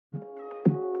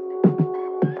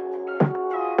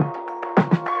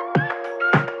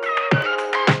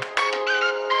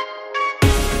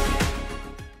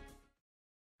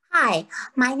Hi,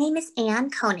 my name is Ann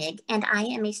Koenig, and I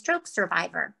am a stroke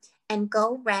survivor and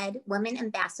Go Red Women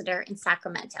Ambassador in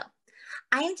Sacramento.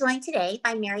 I am joined today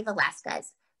by Mary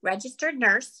Velasquez, registered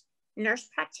nurse, nurse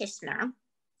practitioner,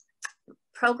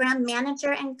 program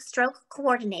manager, and stroke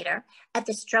coordinator at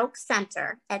the Stroke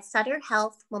Center at Sutter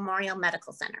Health Memorial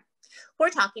Medical Center. We're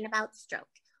talking about stroke,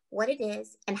 what it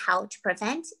is, and how to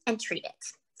prevent and treat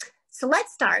it. So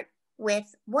let's start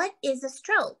with what is a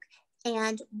stroke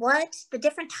and what the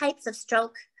different types of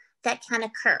stroke that can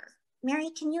occur.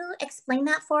 Mary, can you explain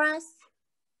that for us?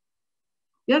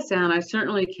 Yes, Anne, I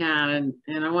certainly can.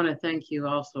 And I want to thank you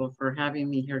also for having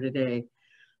me here today.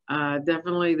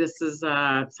 Definitely, this is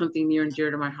something near and dear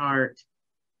to my heart.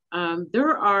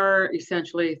 There are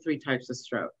essentially three types of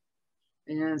stroke.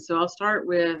 And so I'll start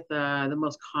with the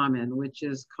most common, which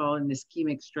is called an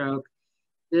ischemic stroke.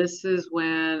 This is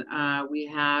when we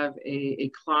have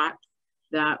a clot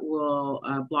that will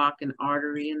block an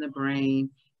artery in the brain.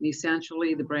 And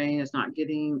essentially, the brain is not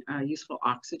getting useful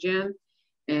oxygen,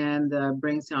 and the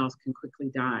brain cells can quickly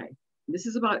die. This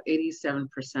is about 87%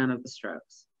 of the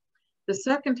strokes. The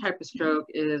second type of stroke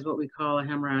is what we call a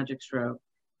hemorrhagic stroke.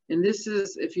 And this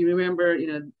is, if you remember,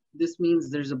 this means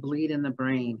there's a bleed in the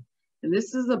brain. And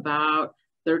this is about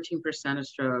 13% of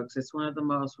strokes. It's one of the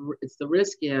most, it's the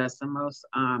riskiest and most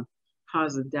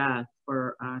cause of death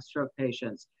for stroke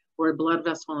patients, where a blood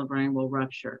vessel in the brain will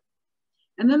rupture.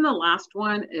 And then the last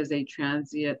one is a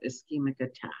transient ischemic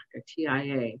attack, a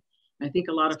TIA. I think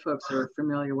a lot of folks are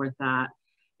familiar with that.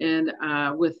 And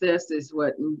with this is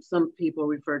what some people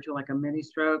refer to like a mini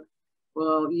stroke.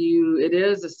 Well, it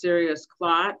is a serious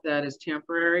clot that is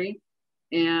temporary.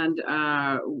 And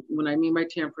when I mean by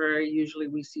temporary, usually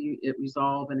we see it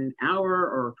resolve in an hour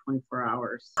or 24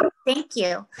 hours. Thank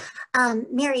you.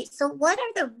 Mary, so what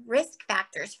are the risk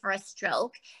factors for a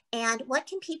stroke, and what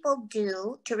can people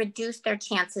do to reduce their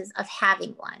chances of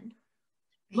having one?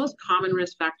 The most common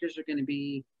risk factors are going to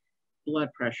be blood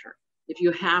pressure. If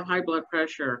you have high blood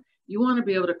pressure, you want to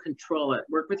be able to control it.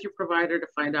 Work with your provider to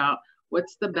find out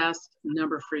what's the best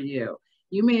number for you.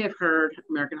 You may have heard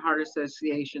American Heart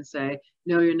Association say,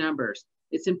 know your numbers.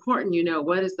 It's important you know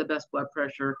what is the best blood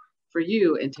pressure for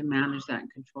you and to manage that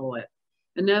and control it.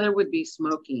 Another would be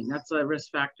smoking. That's a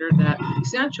risk factor that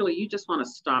essentially you just want to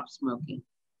stop smoking.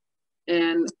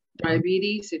 And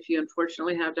diabetes, if you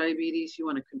unfortunately have diabetes, you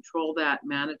want to control that,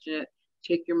 manage it,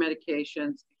 take your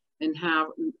medications, and have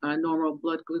normal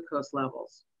blood glucose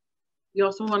levels. You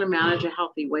also want to manage a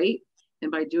healthy weight.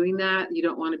 And by doing that, you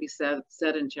don't want to be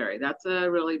sedentary. That's a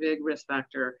really big risk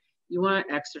factor. You want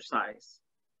to exercise.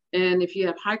 And if you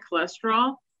have high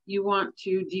cholesterol, you want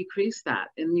to decrease that.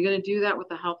 And you're going to do that with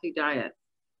a healthy diet.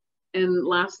 And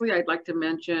lastly, I'd like to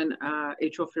mention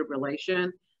atrial fibrillation.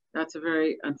 That's a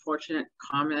very unfortunate,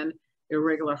 common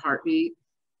irregular heartbeat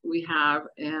we have.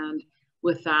 And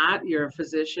with that, your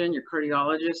physician, your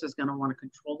cardiologist is going to want to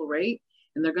control the rate.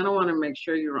 And they're going to want to make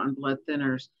sure you're on blood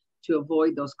thinners to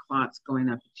avoid those clots going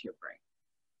up into your brain.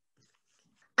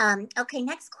 Okay,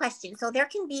 next question. So there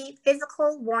can be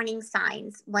physical warning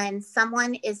signs when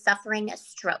someone is suffering a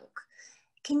stroke.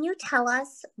 Can you tell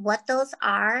us what those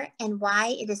are and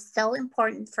why it is so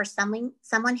important for someone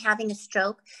having a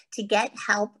stroke to get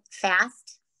help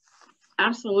fast?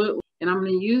 Absolutely. And I'm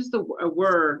going to use a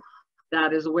word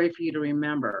that is a way for you to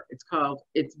remember.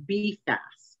 It's B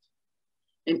fast.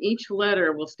 And each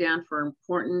letter will stand for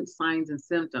important signs and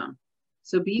symptoms.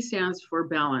 So B stands for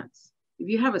balance. If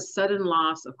you have a sudden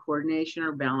loss of coordination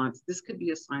or balance, this could be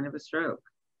a sign of a stroke.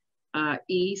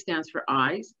 E stands for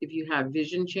eyes. If you have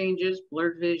vision changes,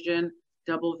 blurred vision,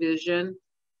 double vision,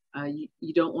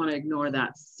 you don't want to ignore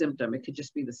that symptom. It could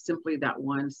just be simply that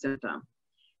one symptom.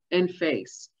 And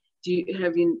face.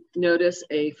 Have you noticed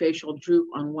a facial droop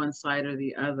on one side or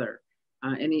the other?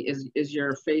 Is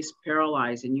your face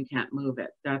paralyzed and you can't move it?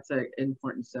 That's an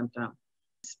important symptom.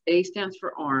 A stands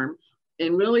for arm,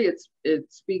 and really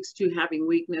it speaks to having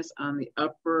weakness on the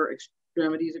upper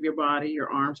extremities of your body,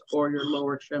 your arms, or your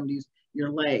lower extremities, your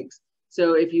legs.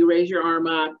 So if you raise your arm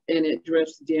up and it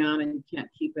drifts down and you can't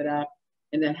keep it up,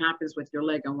 and that happens with your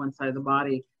leg on one side of the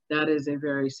body, that is a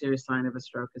very serious sign of a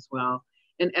stroke as well.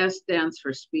 And S stands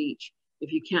for speech.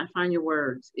 If you can't find your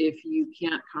words, if you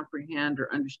can't comprehend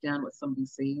or understand what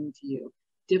somebody's saying to you,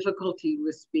 difficulty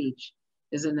with speech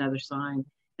is another sign.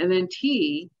 And then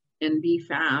T and B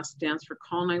fast stands for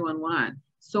call 911.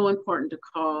 So important to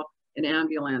call an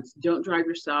ambulance. Don't drive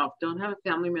yourself. Don't have a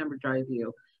family member drive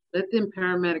you. Let the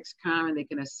paramedics come and they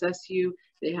can assess you.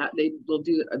 They will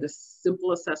do the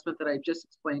simple assessment that I just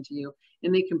explained to you,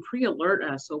 and they can pre-alert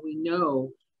us so we know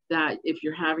that if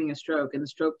you're having a stroke, and the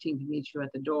stroke team can meet you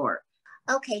at the door.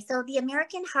 Okay, so the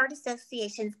American Heart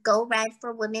Association's Go Red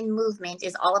for Women movement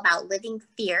is all about living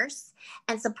fierce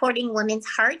and supporting women's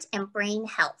heart and brain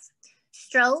health.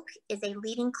 Stroke is a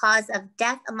leading cause of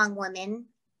death among women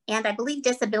and I believe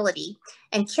disability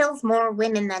and kills more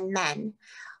women than men.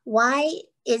 Why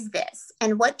is this?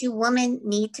 And what do women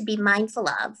need to be mindful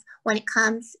of when it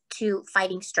comes to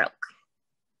fighting stroke?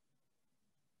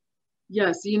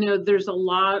 Yes, you know, there's a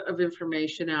lot of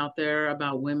information out there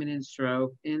about women and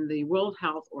stroke, and the World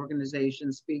Health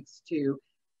Organization speaks to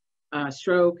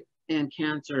stroke and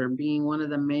cancer being one of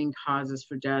the main causes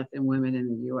for death in women in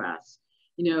the US.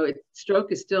 You know,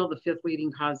 stroke is still the 5th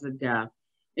leading cause of death,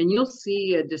 and you'll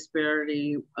see a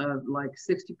disparity of like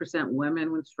 60%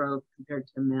 women with stroke compared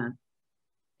to men.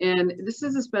 And this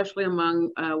is especially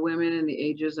among women in the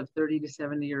ages of 30 to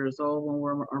 70 years old when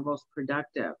we're our most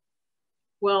productive.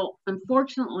 Well,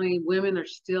 unfortunately, women are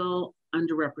still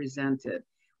underrepresented.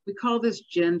 We call this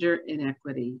gender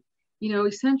inequity. You know,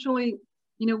 essentially,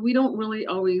 you know, we don't really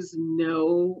always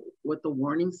know what the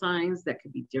warning signs that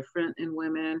could be different in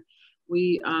women.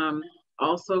 We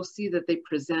also see that they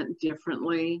present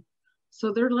differently,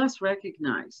 so they're less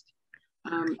recognized.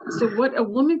 So what a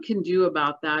woman can do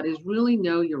about that is really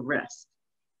know your risk.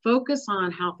 Focus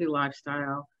on healthy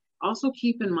lifestyle. Also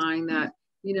keep in mind that,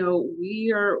 you know,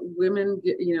 we are women,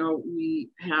 you know, we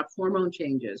have hormone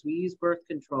changes. We use birth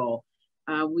control.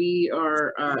 We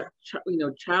are, you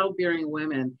know, childbearing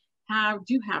women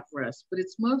do have risks, but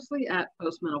it's mostly at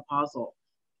postmenopausal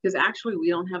because actually we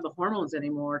don't have the hormones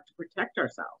anymore to protect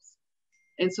ourselves.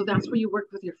 And so that's where you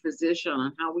work with your physician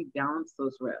on how we balance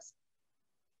those risks.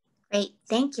 Great.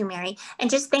 Thank you, Mary. And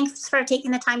just thanks for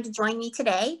taking the time to join me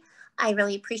today. I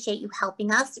really appreciate you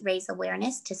helping us raise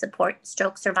awareness to support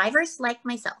stroke survivors like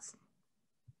myself.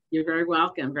 You're very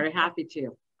welcome. Very happy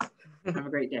to. Have a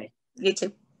great day. You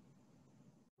too.